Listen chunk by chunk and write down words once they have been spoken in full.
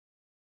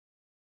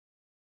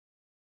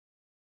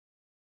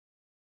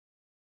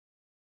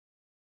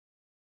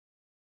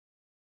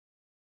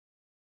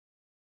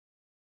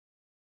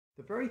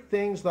The very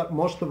things that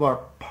most of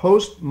our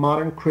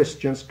postmodern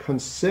Christians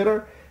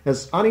consider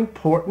as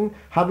unimportant,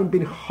 having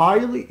been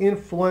highly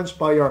influenced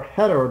by our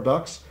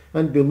heterodox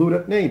and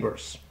deluded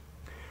neighbors.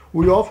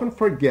 We often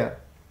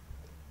forget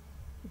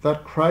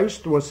that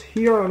Christ was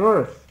here on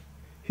earth.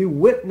 He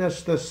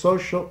witnessed the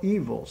social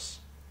evils.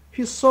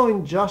 He saw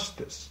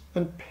injustice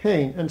and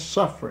pain and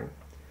suffering.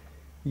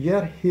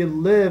 Yet he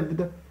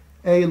lived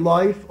a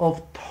life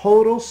of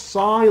total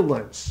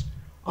silence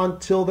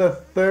until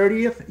the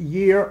 30th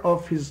year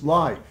of his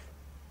life.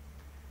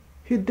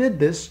 He did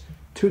this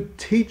to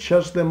teach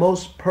us the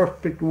most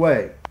perfect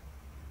way.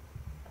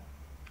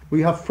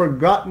 We have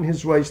forgotten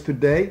his ways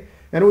today,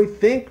 and we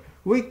think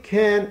we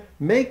can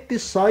make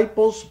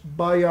disciples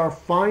by our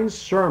fine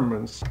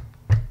sermons.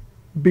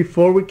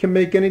 Before we can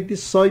make any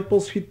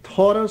disciples, he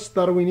taught us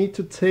that we need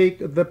to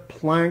take the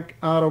plank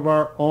out of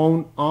our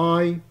own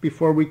eye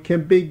before we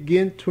can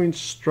begin to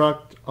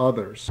instruct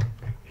others.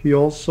 He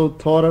also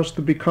taught us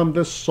to become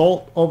the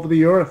salt of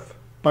the earth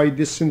by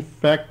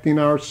disinfecting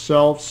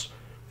ourselves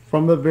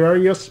from the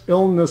various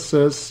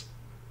illnesses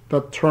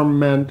that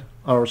torment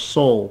our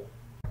soul.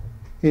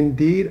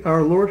 Indeed,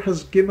 our Lord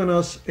has given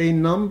us a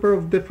number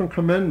of different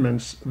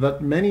commandments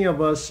that many of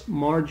us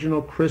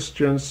marginal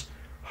Christians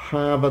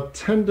have a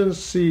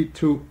tendency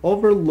to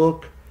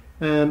overlook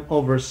and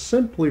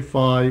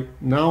oversimplify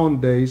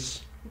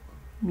nowadays,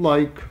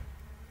 like,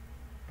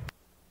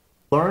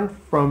 "Learn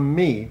from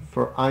me,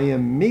 for I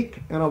am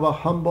meek and of a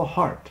humble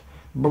heart.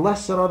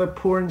 Blessed are the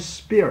poor in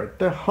spirit,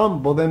 the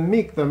humble, the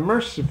meek, the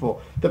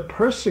merciful, the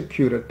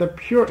persecuted, the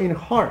pure in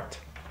heart."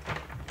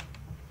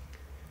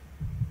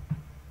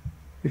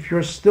 If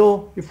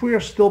we are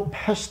still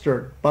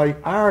pestered by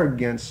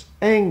arrogance,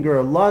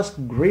 anger,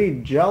 lust,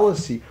 greed,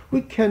 jealousy,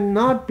 we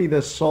cannot be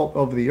the salt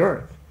of the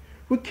earth.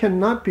 We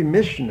cannot be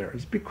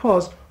missionaries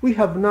because we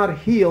have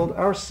not healed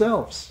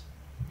ourselves.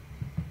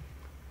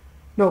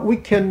 No, we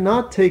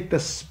cannot take the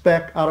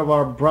speck out of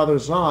our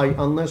brother's eye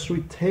unless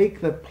we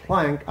take the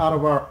plank out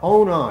of our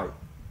own eye.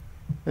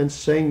 And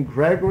St.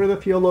 Gregory the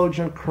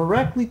theologian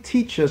correctly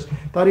teaches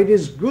that it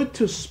is good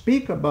to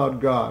speak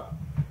about God,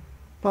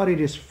 but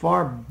it is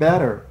far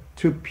better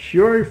to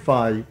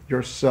purify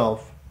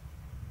yourself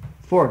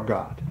for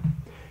God.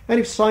 And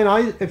if St.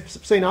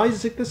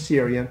 Isaac the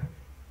Syrian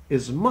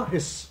is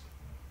much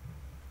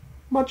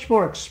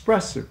more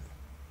expressive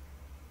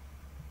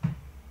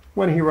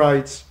when he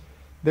writes,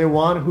 "The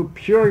one who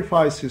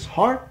purifies his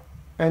heart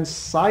and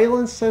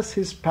silences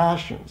his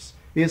passions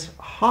is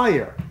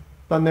higher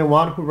than the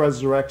one who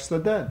resurrects the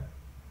dead."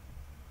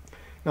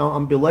 Now,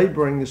 I'm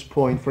belaboring this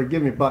point,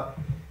 forgive me, but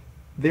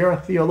there are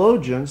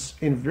theologians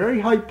in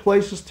very high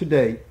places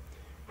today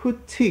who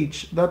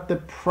teach that the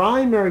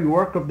primary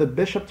work of the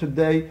bishop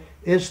today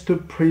is to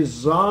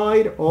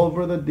preside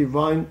over the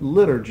divine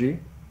liturgy,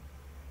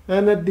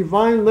 and the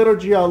divine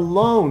liturgy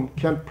alone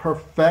can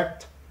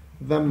perfect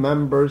the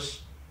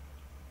members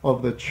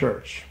of the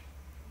church.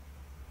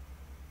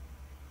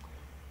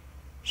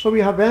 So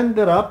we have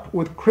ended up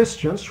with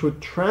Christians who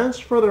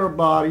transfer their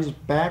bodies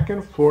back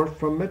and forth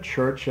from the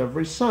church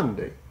every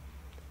Sunday,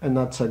 and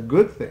that's a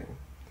good thing.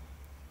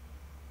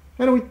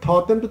 And we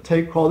taught them to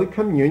take Holy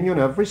Communion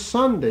every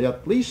Sunday,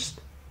 at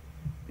least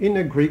in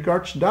the Greek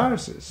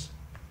Archdiocese.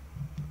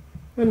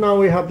 And now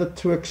we have the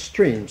two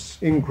extremes.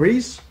 In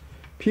Greece,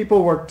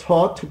 people were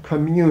taught to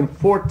commune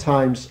 4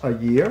 times a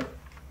year,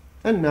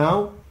 and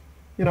now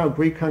in our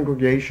Greek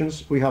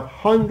congregations, we have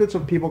hundreds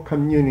of people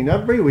communing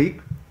every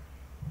week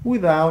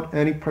without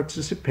any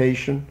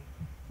participation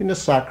in the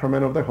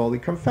sacrament of the Holy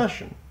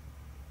Confession.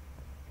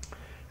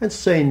 And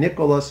St.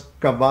 Nicholas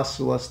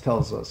Kavasilas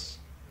tells us,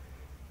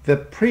 "The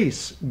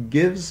priest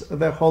gives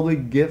the holy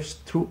gifts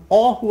to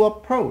all who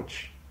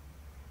approach,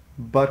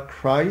 but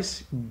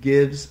Christ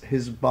gives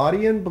his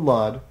body and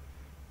blood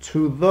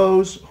to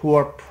those who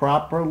are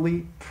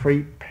properly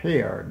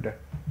prepared,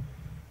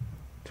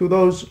 to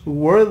those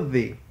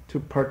worthy to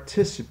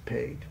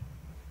participate."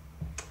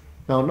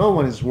 Now, no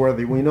one is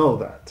worthy, we know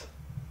that.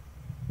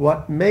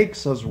 What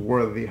makes us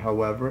worthy,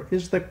 however,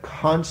 is the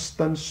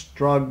constant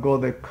struggle,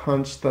 the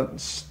constant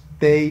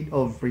state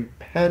of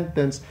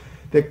repentance,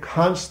 the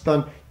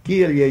constant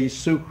Kyrie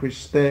Jesu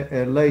Christe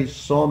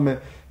eleison,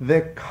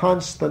 the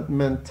constant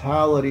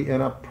mentality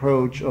and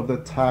approach of the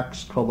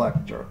tax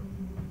collector.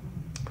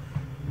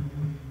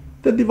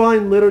 The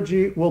divine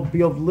liturgy will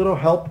be of little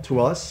help to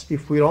us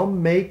if we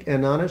don't make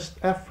an honest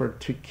effort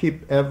to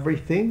keep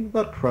everything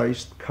that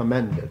Christ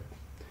commended.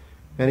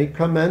 And he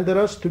commended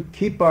us to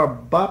keep our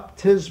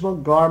baptismal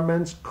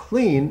garments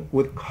clean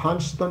with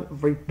constant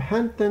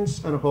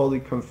repentance and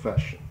holy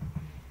confession.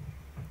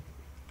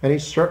 And he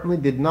certainly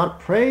did not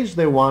praise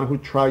the one who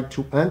tried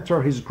to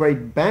enter his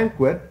great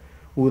banquet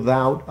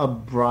without a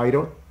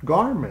bridal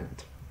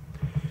garment.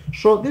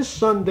 So this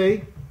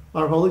Sunday,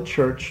 our Holy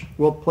Church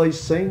will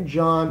place St.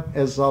 John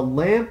as a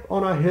lamp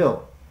on a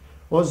hill,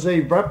 as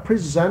a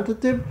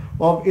representative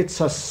of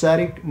its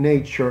ascetic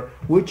nature,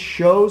 which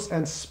shows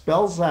and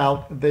spells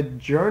out the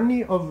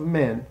journey of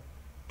men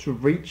to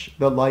reach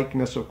the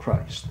likeness of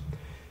Christ.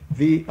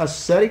 the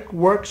ascetic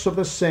works of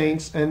the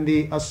saints and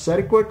the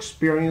ascetical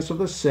experience of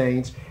the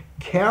saints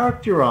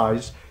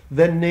characterize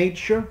the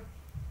nature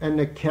and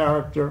the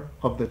character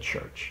of the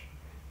church.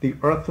 The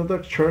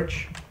Orthodox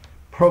Church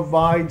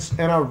provides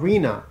an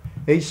arena,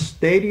 a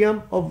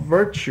stadium of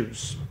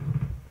virtues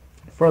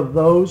for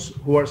those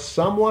who are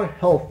somewhat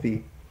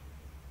healthy,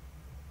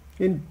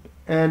 and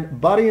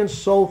body and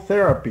soul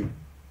therapy,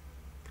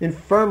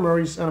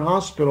 infirmaries and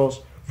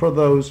hospitals for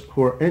those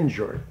who are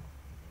injured.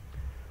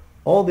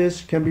 All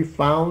this can be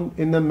found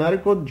in the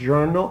medical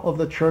journal of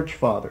the Church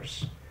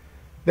Fathers.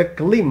 The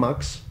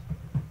climax,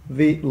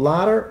 the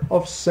ladder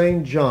of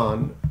St.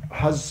 John,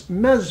 has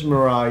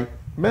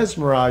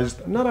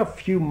mesmerized not a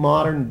few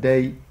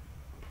modern-day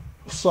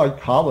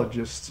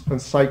psychologists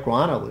and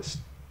psychoanalysts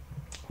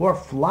who are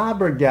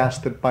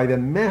flabbergasted by the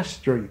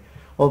mastery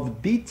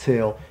of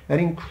detail and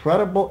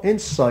incredible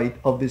insight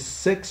of this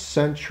 6th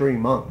century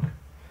monk.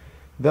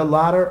 The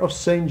Ladder of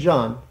St.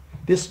 John,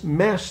 this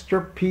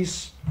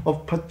masterpiece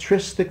of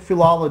patristic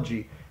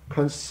philology,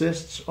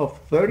 consists of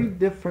 30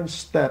 different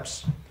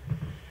steps,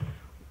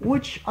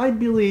 which I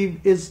believe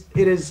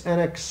it is an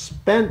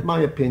expanded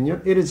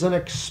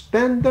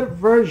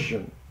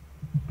version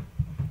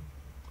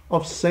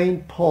of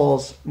St.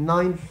 Paul's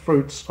 9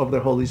 fruits of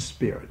the Holy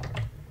Spirit.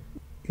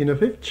 In the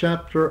 5th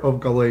chapter of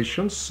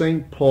Galatians,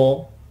 St.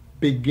 Paul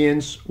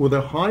begins with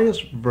the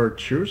highest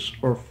virtues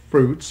or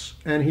fruits,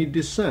 and he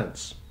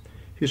descends.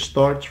 He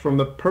starts from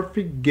the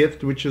perfect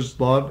gift, which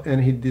is love,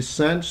 and he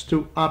descends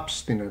to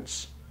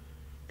abstinence.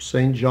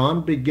 St.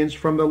 John begins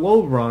from the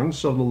low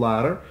rungs of the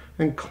ladder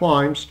and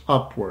climbs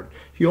upward.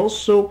 He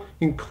also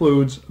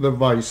includes the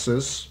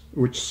vices,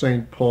 which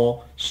St.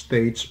 Paul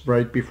states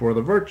right before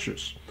the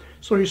virtues.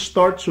 So he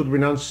starts with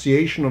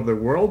renunciation of the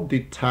world,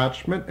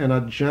 detachment, and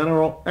a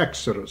general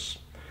exodus.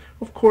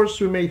 Of course,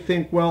 we may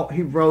think, well,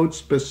 he wrote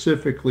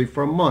specifically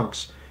for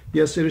monks.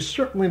 Yes, it is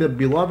certainly the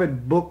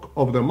beloved book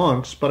of the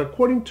monks, but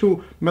according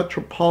to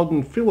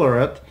Metropolitan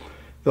Philaret,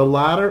 the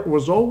latter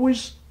was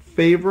always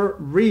favorite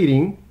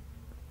reading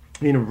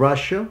in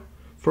Russia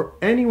for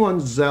anyone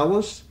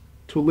zealous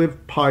to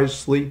live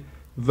piously,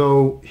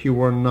 though he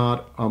were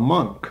not a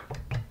monk.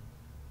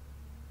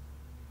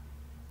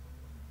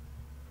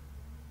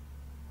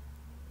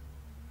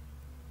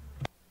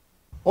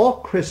 All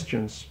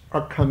Christians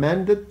are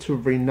commanded to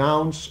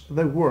renounce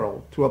the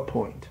world to a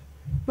point,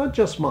 not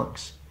just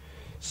monks.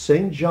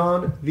 St.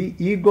 John, the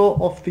eagle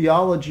of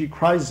theology,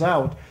 cries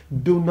out,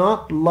 "Do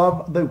not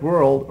love the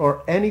world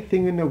or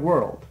anything in the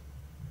world."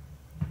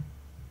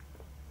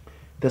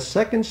 The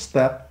 2nd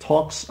step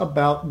talks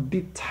about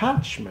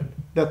detachment.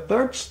 The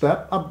 3rd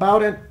step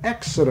about an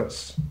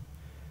exodus.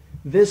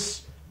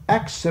 This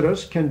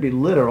exodus can be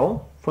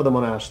literal for the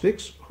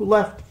monastics who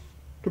left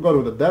to go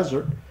to the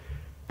desert,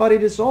 but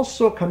it is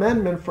also a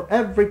commandment for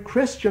every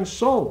Christian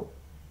soul.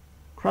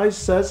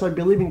 Christ says, I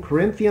believe in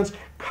Corinthians,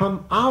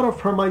 "Come out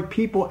of her, my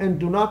people, and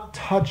do not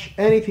touch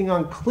anything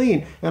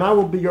unclean, and I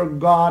will be your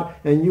God,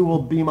 and you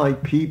will be my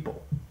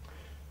people."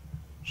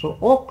 So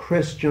all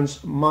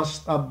Christians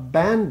must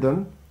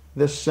abandon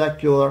the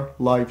secular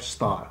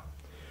lifestyle.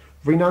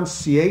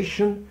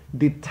 Renunciation,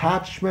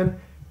 detachment,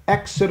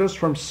 exodus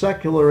from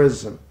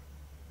secularism.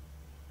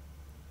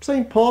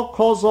 St. Paul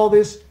calls all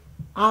this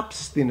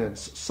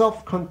abstinence,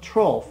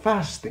 self-control,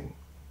 fasting.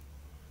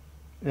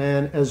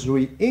 And as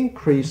we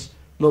increase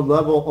the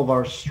level of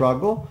our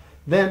struggle,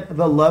 then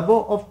the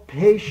level of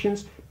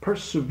patience,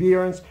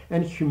 perseverance,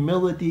 and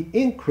humility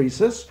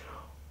increases,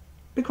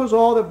 because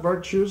all the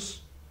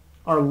virtues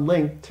are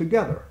linked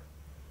together.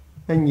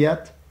 And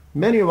yet,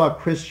 many of our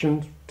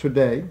Christians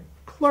today,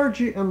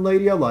 clergy and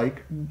laity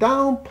alike,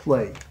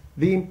 downplay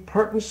the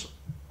importance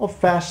of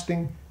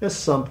fasting as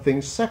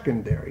something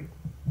secondary.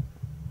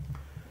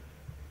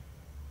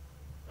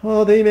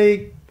 They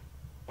may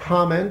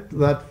comment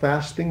that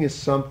fasting is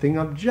something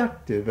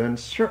objective and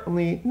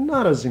certainly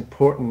not as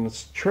important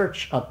as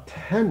church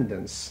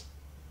attendance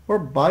or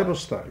Bible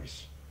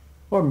studies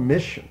or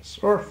missions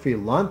or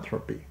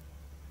philanthropy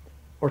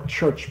or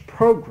church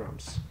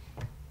programs.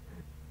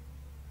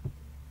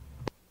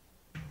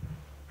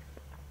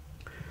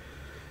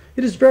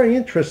 It is very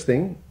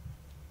interesting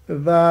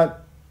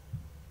that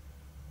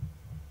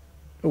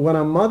when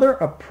a mother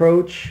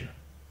approached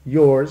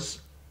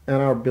yours and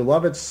our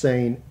beloved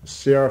Saint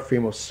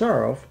Seraphim of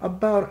Sarov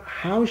about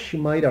how she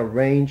might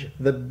arrange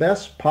the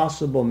best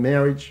possible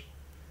marriage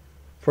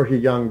for her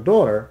young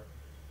daughter,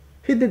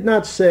 he did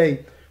not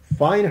say,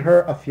 "Find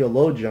her a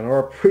theologian or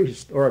a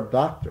priest or a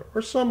doctor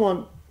or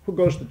someone who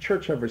goes to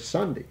church every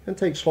Sunday and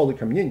takes Holy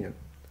Communion."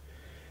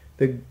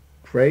 The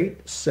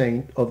great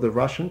saint of the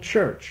Russian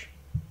Church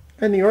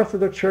and the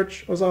Orthodox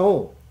Church as a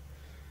whole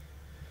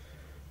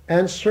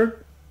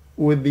answered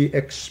with the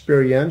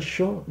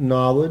experiential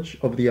knowledge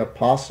of the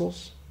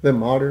apostles, the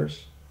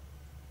martyrs,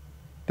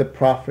 the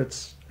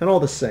prophets, and all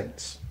the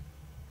saints.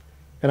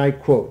 And I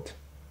quote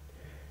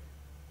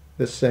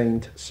the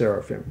Saint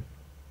Seraphim,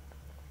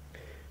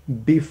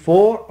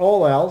 "Before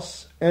all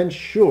else,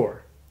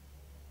 ensure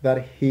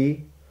that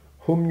he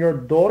whom your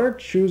daughter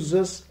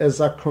chooses as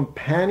a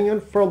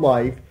companion for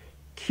life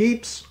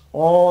keeps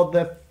all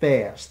the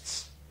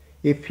fasts.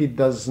 If he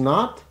does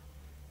not,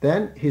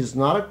 then he's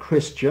not a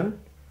Christian,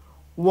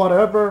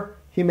 whatever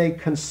he may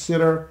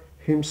consider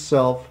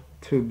himself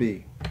to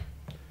be.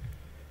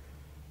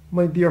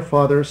 My dear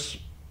fathers,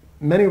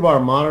 many of our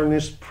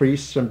modernist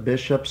priests and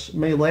bishops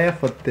may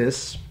laugh at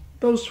this,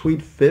 those who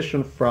eat fish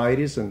on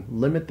Fridays and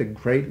limit the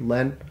Great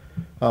Lent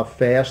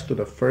fast to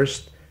the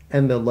first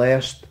and the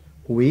last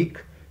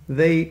week.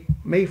 They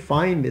may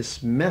find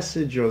this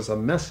message as a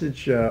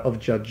message of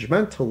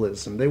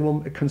judgmentalism. They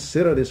will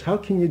consider this, how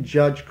can you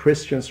judge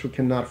Christians who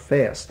cannot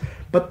fast?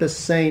 But the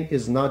saint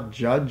is not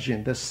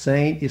judging. The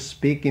saint is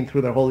speaking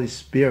through the Holy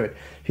Spirit.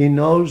 He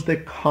knows the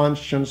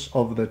conscience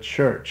of the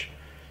church.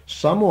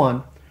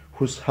 Someone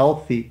who's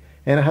healthy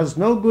and has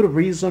no good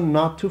reason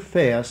not to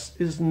fast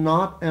is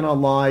not an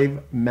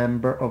alive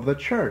member of the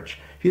church.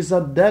 He's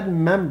a dead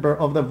member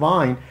of the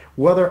vine,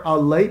 whether a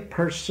lay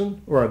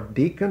person or a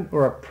deacon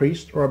or a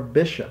priest or a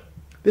bishop.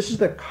 This is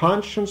the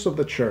conscience of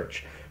the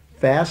church.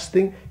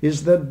 Fasting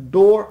is the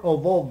door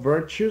of all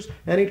virtues,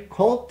 and it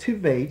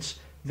cultivates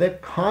the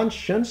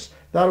conscience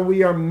that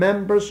we are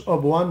members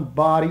of one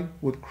body,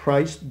 with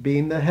Christ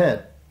being the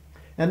head.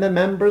 And the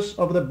members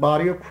of the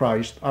body of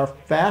Christ are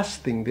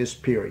fasting this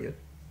period.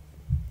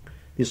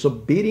 This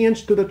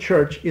obedience to the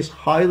church is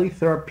highly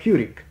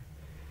therapeutic.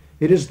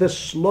 It is the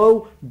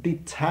slow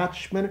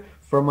detachment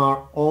from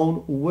our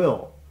own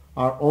will,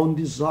 our own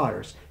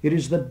desires. It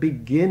is the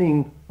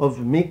beginning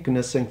of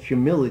meekness and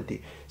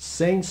humility.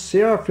 Saint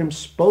Seraphim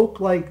spoke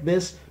like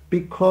this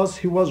because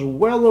he was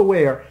well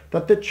aware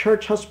that the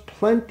church has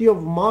plenty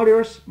of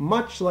martyrs,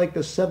 much like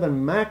the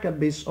 7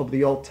 Maccabees of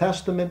the Old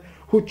Testament,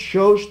 who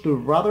chose to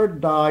rather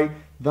die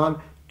than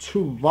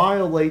to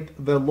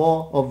violate the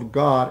law of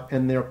God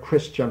and their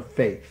Christian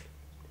faith.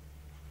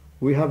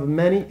 We have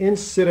many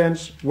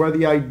incidents where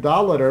the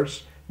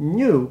idolaters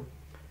knew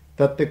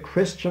that the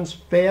Christians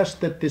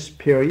fasted this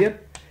period,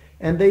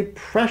 and they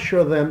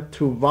pressure them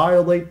to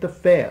violate the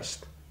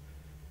fast.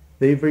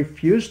 They've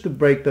refused to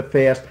break the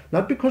fast,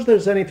 not because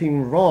there's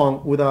anything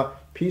wrong with a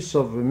piece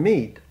of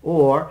meat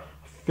or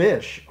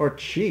fish or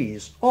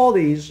cheese. All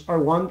these are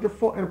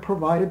wonderful and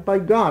provided by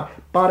God.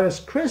 But as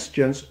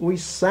Christians, we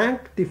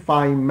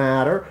sanctify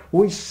matter.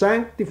 We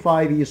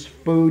sanctify these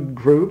food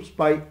groups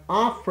by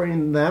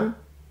offering them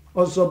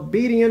as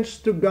obedience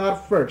to God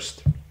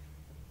first.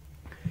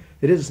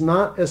 It is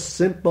not as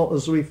simple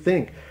as we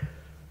think.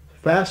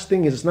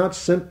 Fasting is not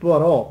simple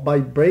at all. By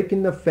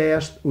breaking the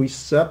fast, we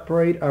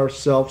separate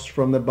ourselves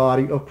from the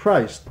body of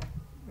Christ.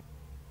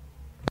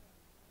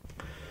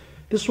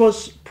 This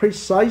was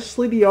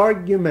precisely the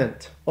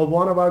argument of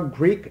one of our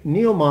Greek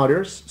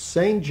neo-martyrs,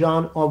 St.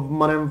 John of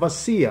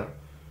Monemvasia,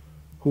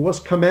 who was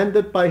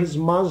commanded by his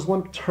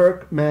Muslim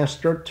Turk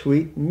master to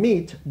eat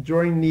meat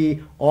during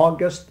the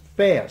August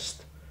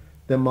fast.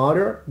 The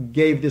martyr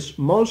gave this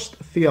most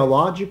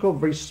theological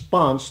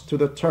response to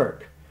the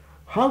Turk.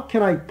 How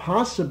can I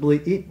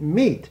possibly eat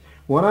meat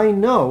when I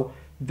know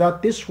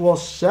that this will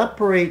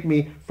separate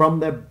me from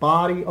the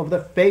body of the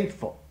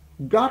faithful?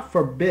 God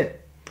forbid.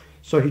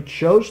 So he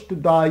chose to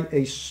die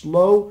a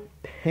slow,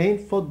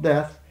 painful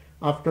death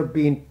after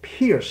being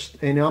pierced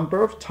a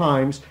number of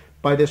times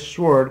by the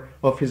sword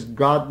of his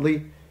godless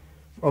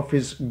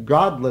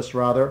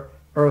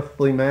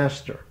earthly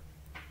master.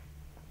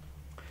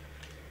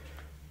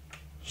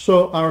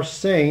 So our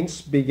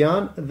saints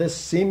began this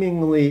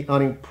seemingly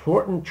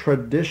unimportant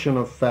tradition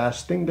of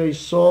fasting. They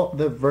saw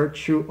the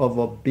virtue of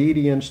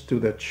obedience to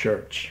the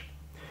church.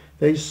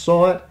 They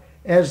saw it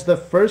as the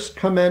first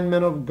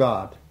commandment of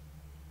God.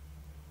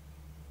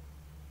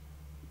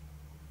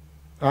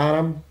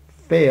 Adam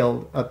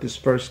failed at this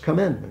first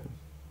commandment.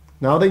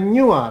 Now the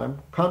new Adam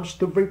comes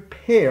to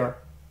repair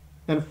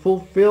and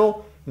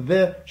fulfill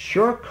the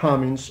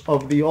shortcomings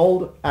of the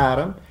old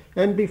Adam.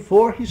 And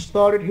before he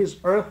started his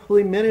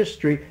earthly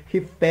ministry,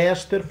 he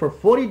fasted for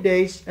 40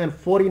 days and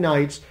 40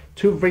 nights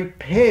to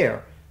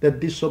repair the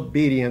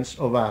disobedience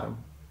of Adam.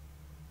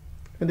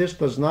 And this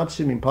does not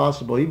seem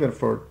impossible even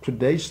for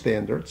today's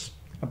standards.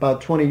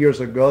 About 20 years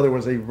ago, there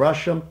was a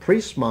Russian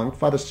priest monk,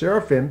 Father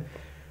Seraphim,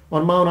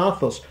 on Mount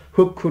Athos,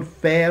 who could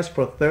fast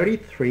for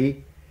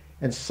 33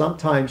 and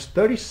sometimes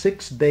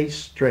 36 days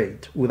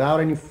straight without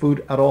any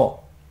food at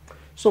all.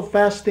 So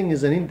fasting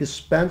is an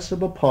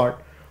indispensable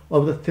part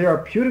of the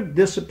therapeutic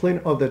discipline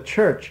of the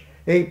church,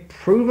 a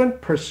proven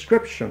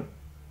prescription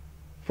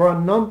for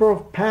a number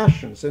of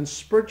passions and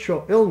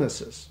spiritual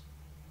illnesses.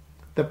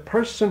 The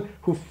person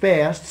who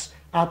fasts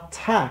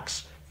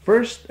attacks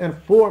first and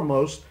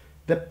foremost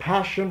the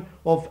passion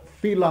of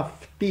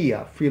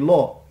philautia.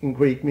 Philo in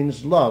Greek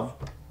means love.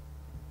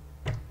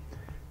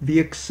 The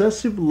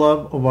excessive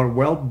love of our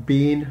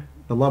well-being,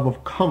 the love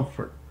of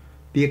comfort,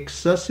 the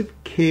excessive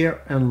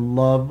care and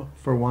love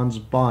for one's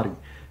body,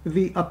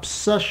 the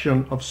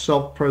obsession of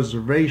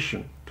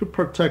self-preservation, to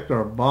protect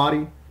our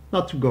body,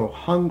 not to go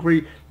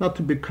hungry, not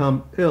to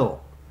become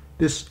ill.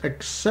 This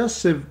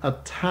excessive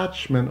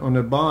attachment on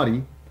the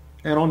body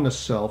and on the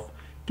self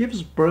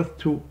gives birth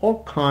to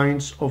all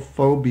kinds of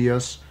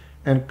phobias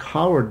and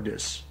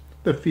cowardice,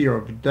 the fear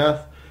of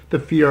death, the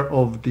fear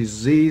of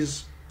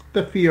disease,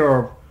 the fear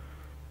of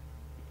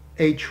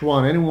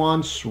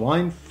H1N1,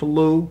 swine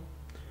flu,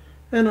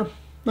 and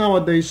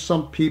nowadays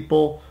some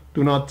people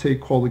do not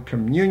take Holy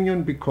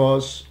Communion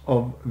because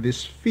of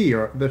this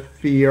fear, the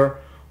fear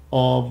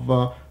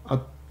of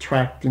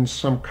attracting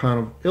some kind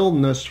of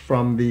illness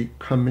from the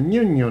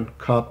communion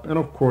cup. And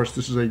of course,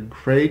 this is a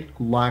great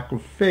lack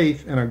of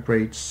faith and a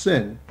great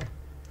sin.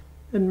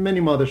 And many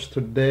mothers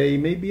today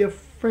may be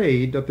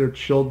afraid that their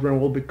children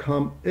will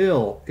become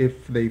ill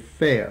if they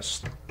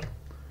fast.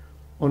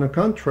 On the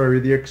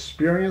contrary, the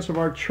experience of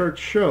our church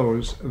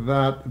shows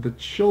that the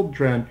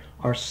children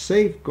are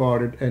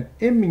safeguarded and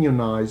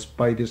immunized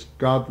by this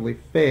godly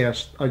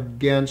fast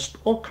against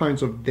all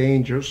kinds of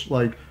dangers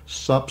like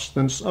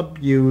substance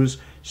abuse,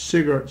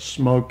 cigarette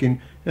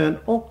smoking, and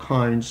all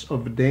kinds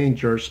of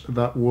dangers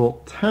that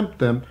will tempt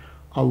them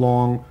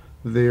along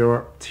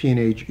their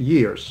teenage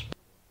years.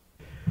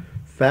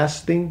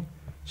 Fasting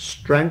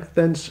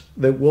strengthens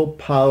the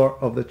willpower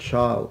of the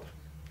child.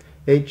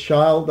 A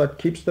child that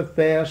keeps the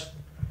fast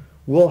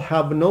will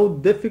have no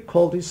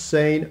difficulty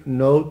saying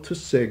no to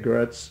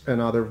cigarettes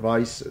and other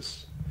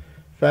vices.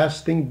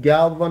 Fasting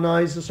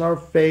galvanizes our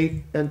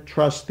faith and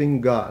trust in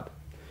God.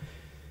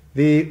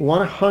 The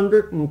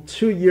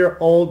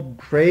 102-year-old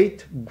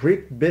great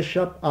Greek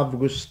bishop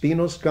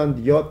Augustinus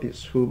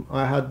Gandiotis, whom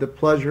I had the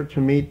pleasure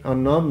to meet on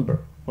a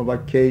number of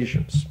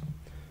occasions,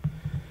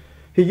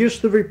 he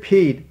used to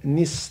repeat,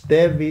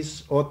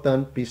 nistevis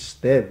otan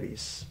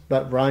pistevis.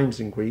 That rhymes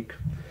in Greek.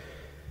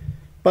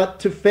 But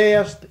to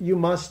fast, you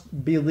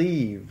must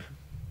believe.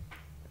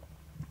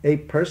 A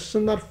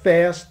person that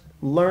fasts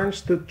learns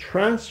to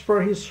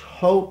transfer his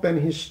hope and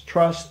his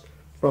trust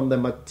from the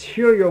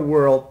material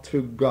world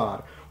to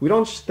God. We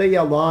don't stay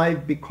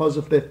alive because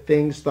of the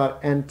things that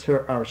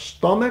enter our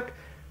stomach.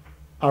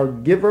 Our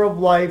giver of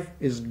life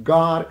is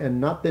God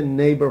and not the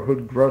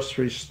neighborhood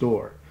grocery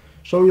store.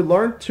 So we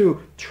learn to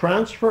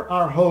transfer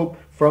our hope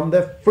from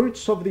the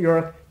fruits of the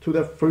earth to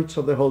the fruits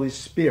of the Holy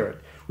Spirit.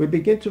 We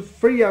begin to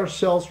free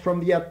ourselves from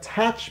the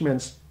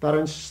attachments that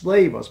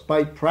enslave us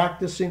by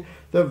practicing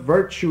the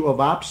virtue of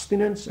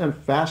abstinence and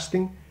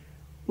fasting,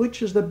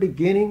 which is the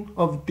beginning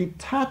of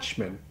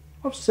detachment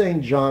of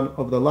St. John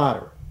of the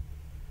Ladder.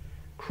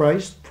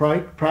 Christ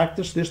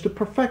practiced this to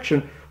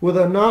perfection with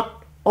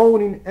not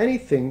owning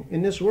anything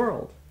in this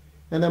world.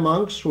 And the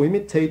monks who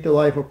imitate the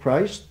life of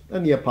Christ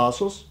and the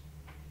apostles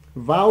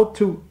vow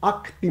to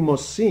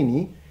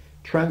actimosini,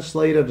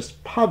 translated as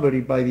poverty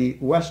by the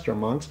Western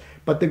monks,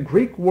 but the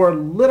Greek word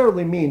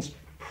literally means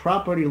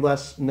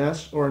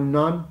propertylessness or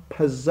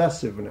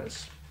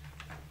non-possessiveness.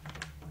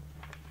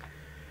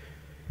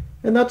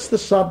 And that's the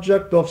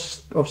subject of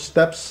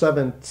step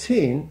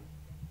 17,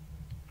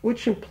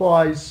 which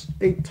implies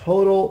a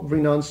total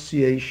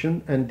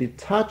renunciation and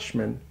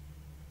detachment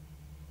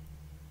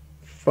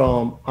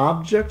from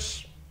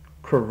objects,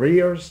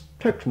 careers,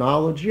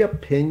 technology,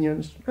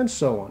 opinions, and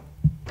so on.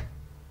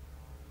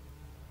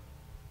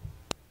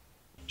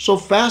 So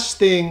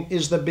fasting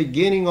is the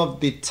beginning of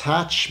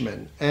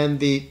detachment and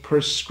the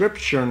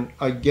prescription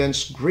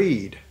against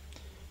greed.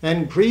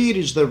 And greed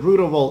is the root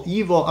of all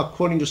evil,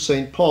 according to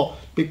St. Paul,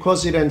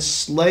 because it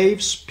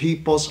enslaves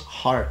people's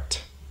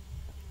heart.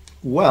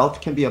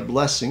 Wealth can be a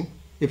blessing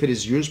if it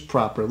is used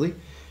properly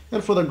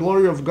and for the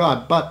glory of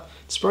God, but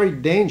it's very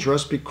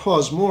dangerous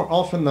because more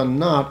often than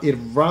not, it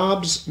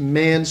robs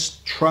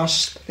man's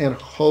trust and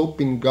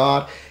hope in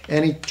God,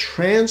 and it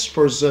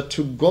transfers it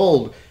to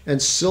gold and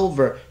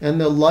silver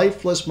and the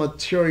lifeless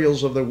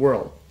materials of the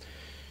world.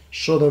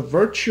 So the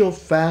virtue of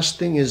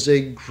fasting is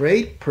a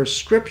great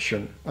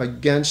prescription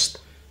against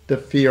the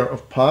fear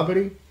of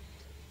poverty,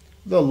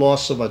 the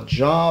loss of a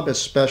job,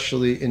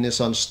 especially in this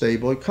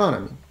unstable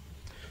economy.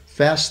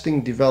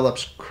 Fasting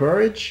develops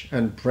courage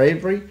and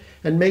bravery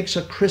and makes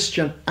a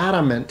Christian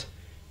adamant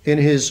in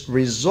his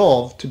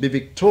resolve to be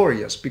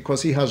victorious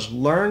because he has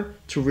learned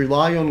to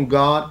rely on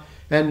God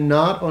and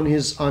not on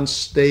his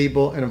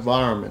unstable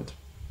environment.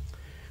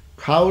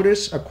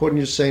 Cowardice, according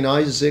to St.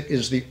 Isaac,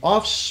 is the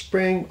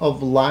offspring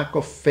of lack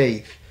of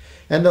faith,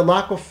 and the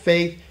lack of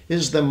faith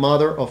is the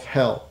mother of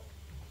hell.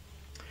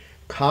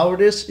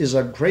 Cowardice is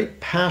a great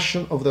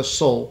passion of the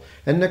soul,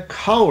 and the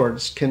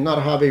cowards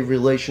cannot have a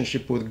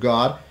relationship with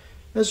God,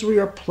 as we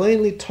are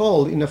plainly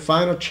told in the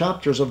final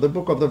chapters of the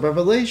book of the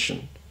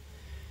Revelation.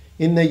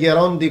 In the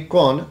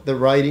Gerondikon, the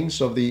writings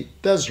of the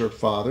Desert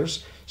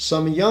Fathers,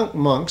 some young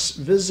monks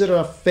visited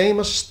a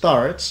famous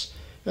starets,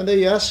 and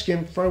they asked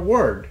him for a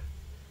word.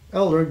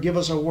 Elder, give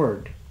us a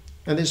word.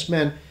 And this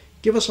man,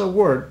 give us a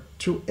word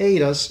to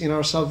aid us in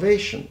our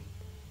salvation.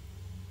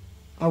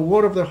 A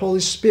word of the Holy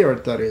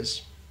Spirit, that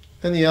is.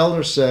 And the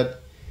elder said,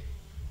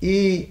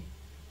 I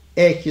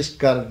echis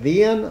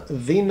kardian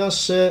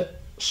dinase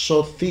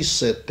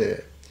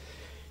sothisete.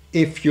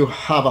 If you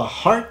have a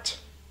heart,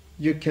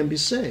 you can be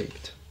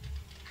saved.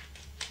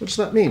 What does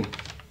that mean?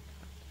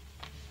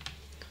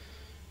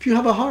 If you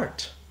have a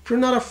heart, if you're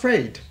not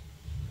afraid.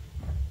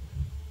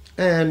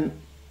 And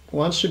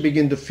once you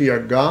begin to fear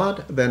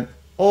God, then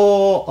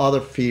all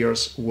other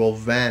fears will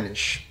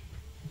vanish.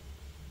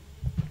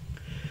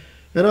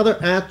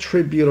 Another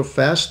attribute of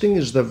fasting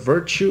is the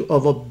virtue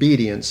of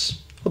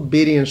obedience.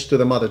 Obedience to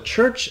the Mother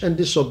Church and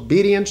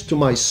disobedience to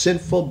my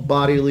sinful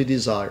bodily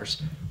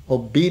desires.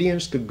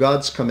 Obedience to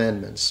God's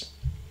commandments.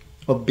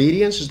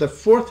 Obedience is the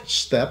fourth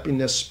step in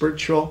the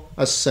spiritual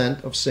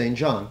ascent of St.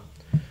 John.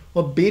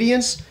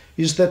 Obedience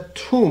is the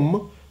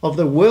tomb of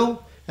the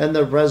will and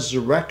the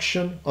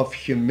resurrection of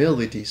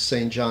humility,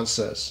 St. John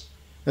says.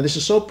 And this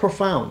is so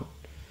profound.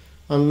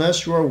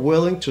 Unless you are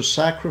willing to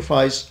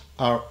sacrifice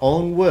our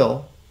own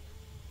will,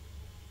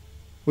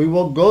 we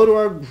will go to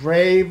our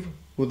grave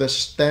with a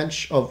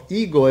stench of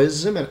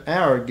egoism and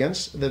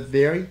arrogance, the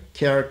very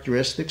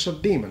characteristics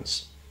of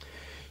demons.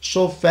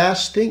 So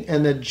fasting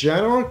and the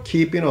general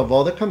keeping of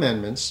all the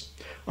commandments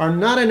are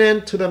not an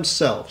end to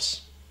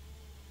themselves.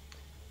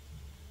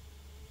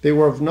 They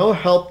were of no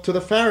help to the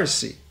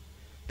Pharisee.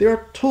 They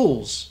are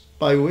tools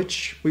by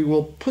which we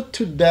will put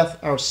to death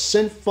our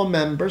sinful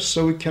members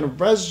so we can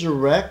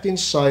resurrect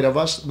inside of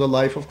us the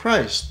life of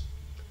Christ,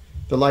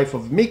 the life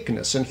of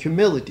meekness and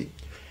humility.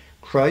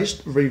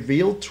 Christ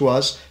revealed to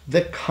us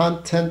the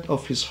content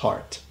of his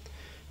heart.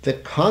 The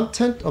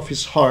content of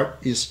his heart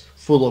is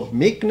full of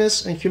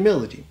meekness and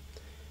humility.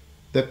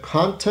 The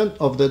content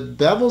of the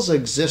devil's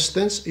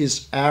existence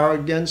is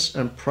arrogance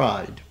and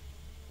pride.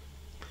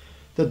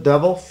 The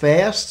devil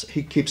fasts,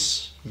 he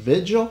keeps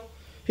vigil,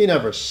 he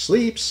never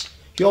sleeps,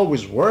 he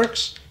always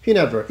works, he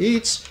never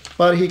eats,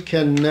 but he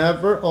can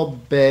never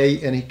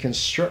obey and he can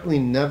certainly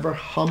never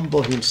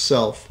humble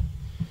himself,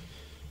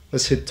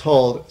 as he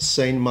told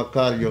Saint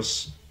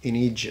Macarius in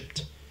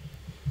Egypt.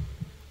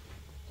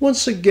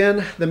 Once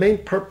again, the main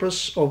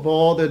purpose of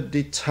all the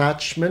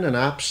detachment and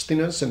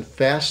abstinence and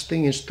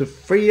fasting is to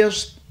free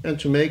us and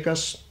to make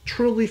us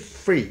truly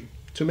free,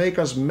 to make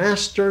us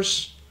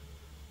masters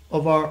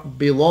of our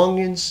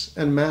belongings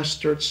and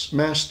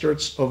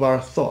masters of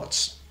our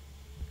thoughts.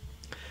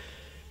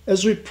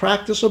 As we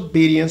practice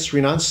obedience,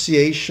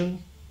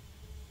 renunciation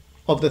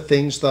of the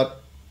things that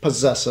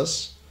possess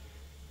us,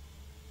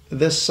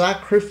 the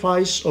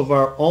sacrifice of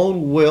our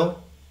own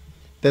will,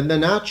 then the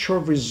natural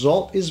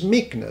result is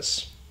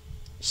meekness.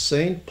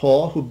 St.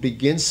 Paul, who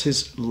begins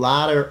his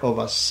ladder of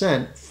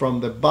ascent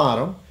from the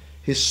bottom,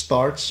 he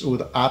starts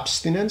with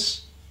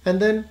abstinence and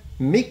then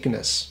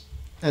meekness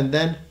and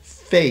then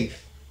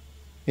faith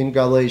in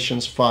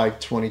Galatians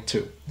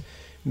 5:22.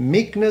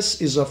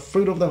 Meekness is a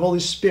fruit of the Holy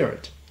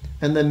Spirit,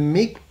 and the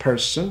meek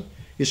person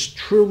is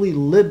truly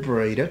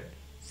liberated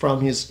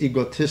from his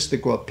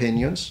egotistical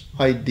opinions,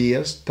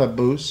 ideas,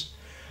 taboos.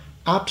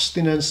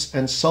 Abstinence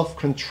and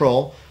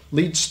self-control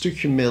leads to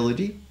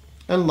humility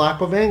and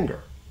lack of anger.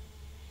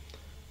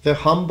 The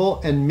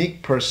humble and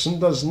meek person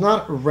does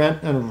not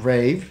rant and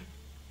rave.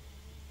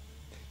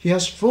 He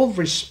has full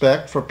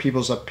respect for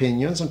people's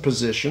opinions and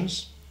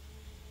positions.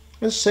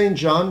 And St.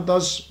 John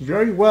does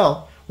very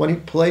well when he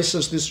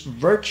places this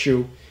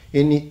virtue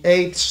in the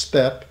 8th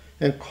step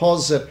and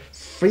calls it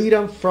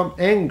freedom from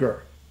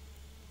anger.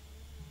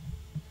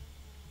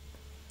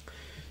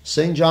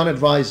 St. John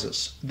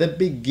advises, the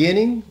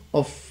beginning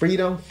of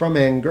freedom from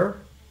anger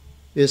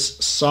is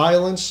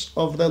silence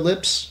of the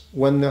lips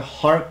when the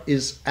heart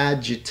is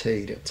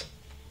agitated.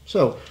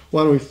 So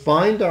when we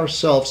find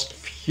ourselves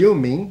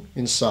fuming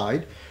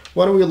inside,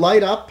 when we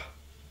light up,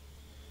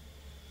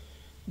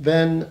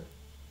 then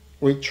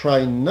we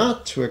try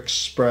not to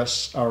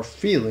express our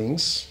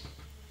feelings.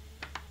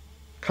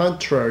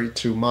 Contrary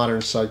to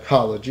modern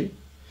psychology,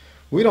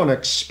 we don't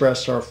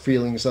express our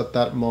feelings at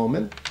that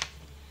moment.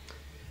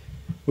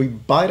 We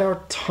bite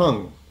our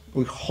tongue,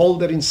 we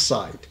hold it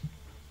inside.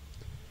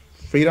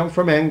 Freedom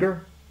from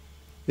anger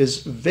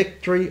is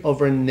victory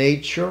over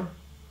nature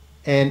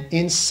and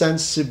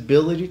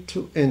insensibility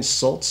to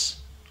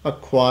insults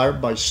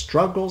acquired by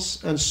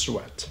struggles and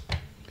sweat.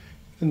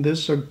 And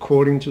this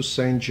according to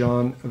St.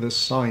 John the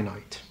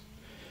Sinite.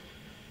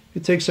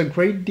 It takes a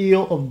great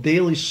deal of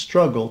daily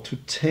struggle to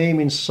tame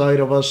inside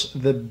of us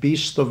the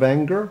beast of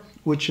anger,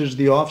 which is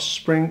the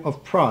offspring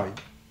of pride.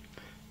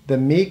 The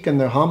meek and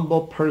the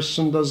humble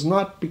person does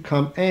not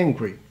become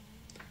angry.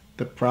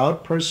 The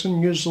proud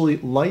person usually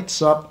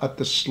lights up at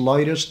the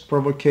slightest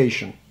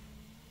provocation.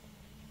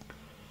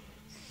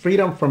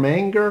 Freedom from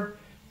anger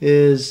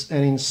is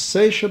an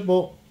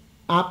insatiable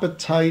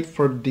appetite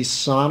for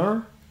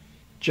dishonor,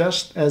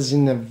 just as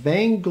in the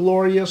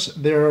vainglorious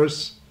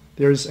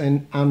there's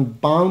an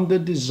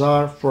unbounded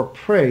desire for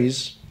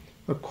praise,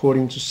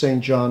 according to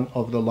St. John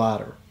of the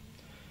Ladder.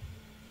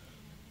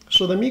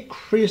 So the meek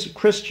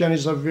Christian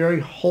is a very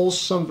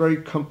wholesome, very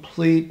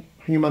complete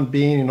human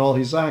being in all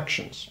his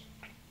actions.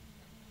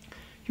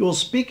 He will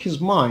speak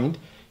his mind,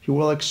 he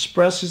will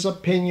express his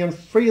opinion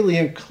freely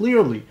and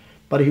clearly,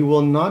 but he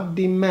will not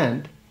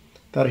demand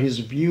that his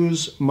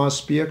views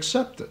must be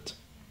accepted.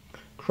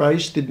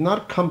 Christ did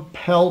not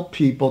compel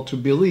people to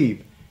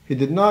believe. He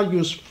did not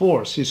use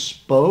force. He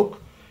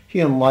spoke, he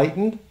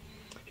enlightened,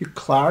 he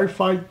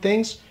clarified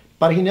things,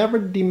 but he never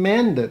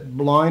demanded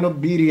blind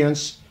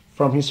obedience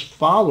from his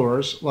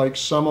followers, like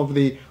some of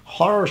the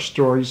horror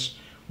stories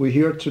we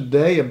hear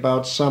today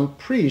about some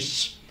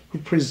priests who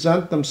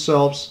present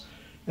themselves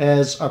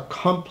as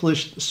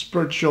accomplished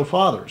spiritual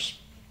fathers.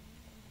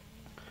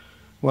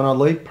 When a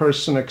lay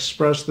person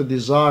expressed the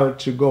desire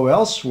to go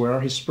elsewhere,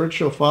 his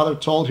spiritual father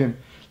told him,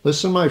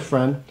 "Listen, my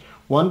friend,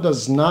 one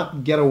does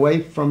not get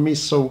away from me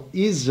so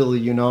easily,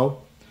 you know."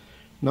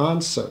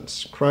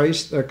 Nonsense.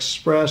 Christ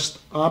expressed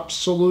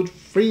absolute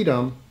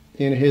freedom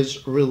in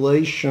his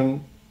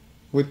relation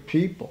with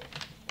people.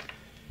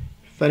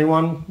 If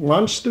anyone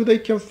wants to, they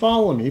can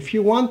follow me if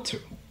you want to.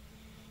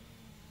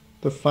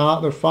 The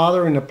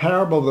father in the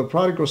parable of the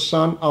prodigal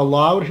son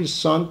allowed his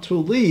son to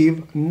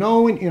leave,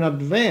 knowing in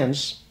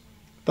advance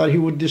that he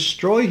would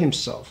destroy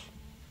himself.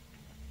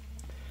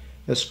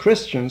 As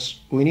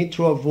Christians, we need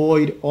to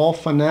avoid all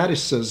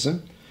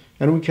fanaticism,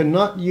 and we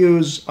cannot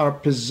use our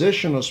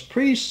position as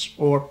priests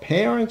or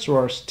parents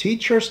or as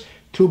teachers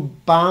to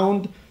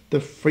bound the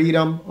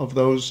freedom of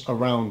those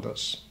around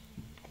us.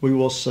 We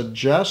will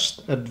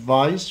suggest,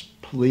 advise,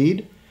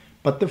 plead,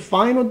 but the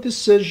final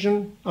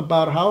decision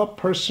about how a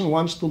person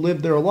wants to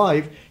live their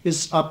life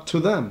is up to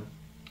them.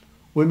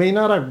 We may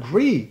not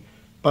agree,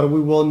 but we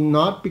will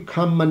not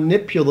become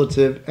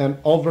manipulative and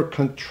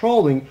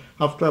over-controlling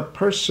after a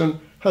person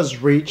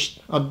has reached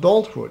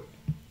adulthood.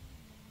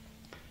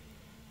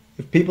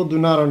 If people do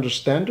not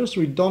understand us,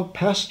 we don't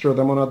pester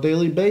them on a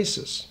daily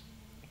basis.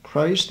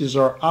 Christ is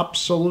our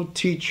absolute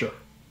teacher.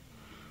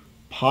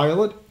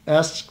 Pilate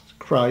asked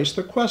Christ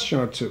a question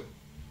or two.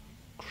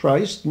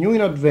 Christ knew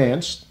in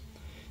advance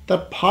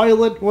that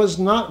Pilate was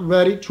not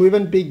ready to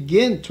even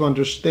begin to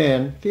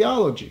understand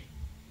theology.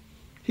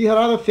 He had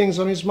other things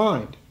on his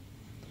mind.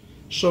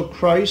 So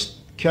Christ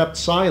kept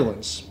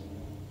silence.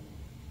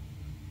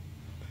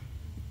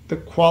 The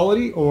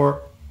quality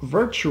or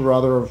virtue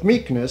rather of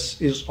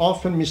meekness is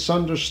often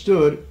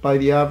misunderstood by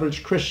the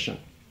average Christian.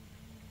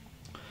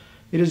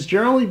 It is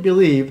generally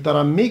believed that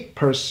a meek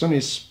person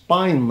is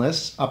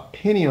spineless,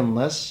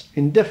 opinionless,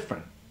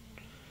 indifferent.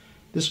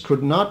 This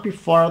could not be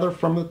farther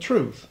from the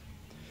truth.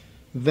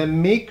 The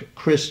meek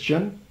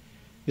Christian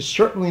is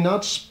certainly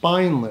not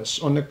spineless.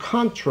 On the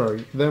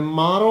contrary, the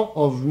model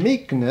of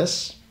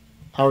meekness,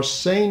 our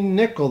Saint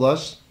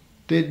Nicholas,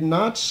 did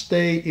not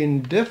stay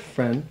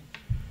indifferent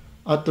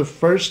at the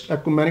First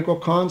Ecumenical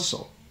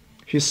Council.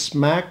 He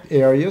smacked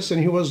Arius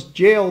and he was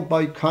jailed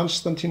by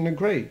Constantine the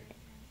Great.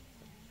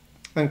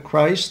 And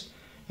Christ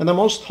and the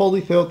Most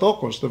Holy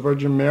Theotokos, the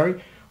Virgin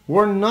Mary,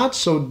 were not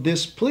so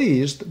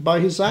displeased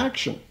by his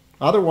action.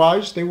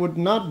 Otherwise, they would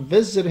not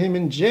visit him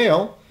in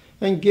jail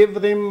and give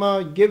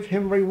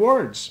him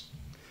rewards.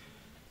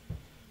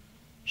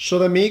 So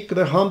the meek,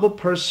 the humble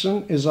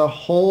person is a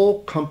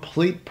whole,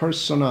 complete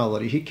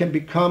personality. He can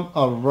become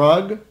a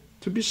rug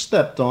to be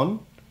stepped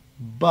on,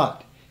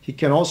 but he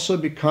can also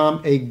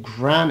become a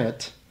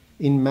granite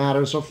in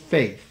matters of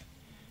faith.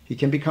 He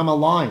can become a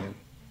lion.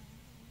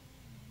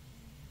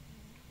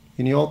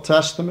 In the Old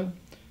Testament,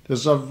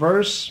 there's a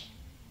verse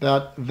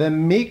that the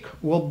meek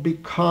will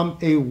become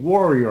a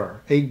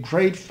warrior, a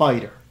great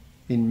fighter.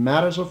 In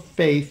matters of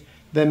faith,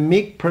 the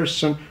meek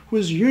person, who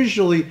is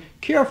usually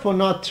careful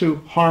not to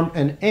harm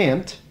an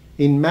ant,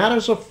 in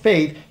matters of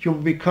faith, he will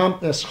become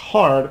as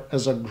hard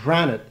as a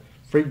granite,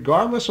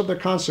 regardless of the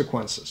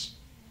consequences.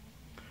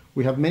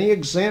 We have many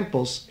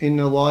examples in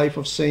the life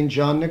of St.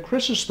 John the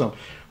Chrysostom,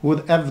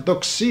 with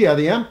Evdoxia,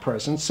 the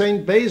empress, and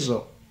St.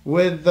 Basil,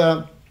 with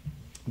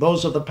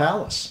those of the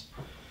palace.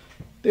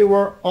 They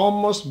were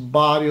almost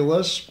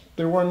bodiless.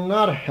 They were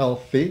not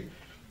healthy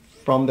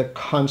from the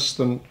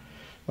constant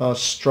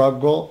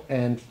struggle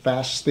and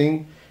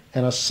fasting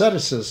and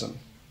asceticism.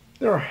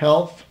 Their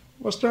health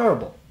was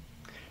terrible,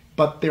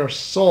 but their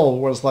soul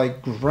was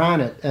like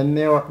granite, and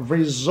their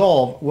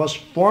resolve was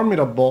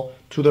formidable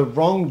to the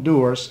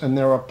wrongdoers and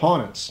their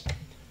opponents.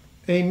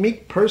 A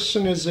meek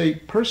person is a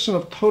person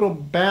of total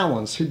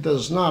balance. He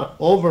does not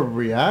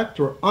overreact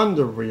or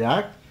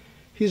underreact.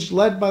 He's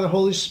led by the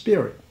Holy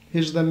Spirit.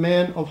 He's the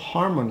man of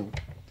harmony.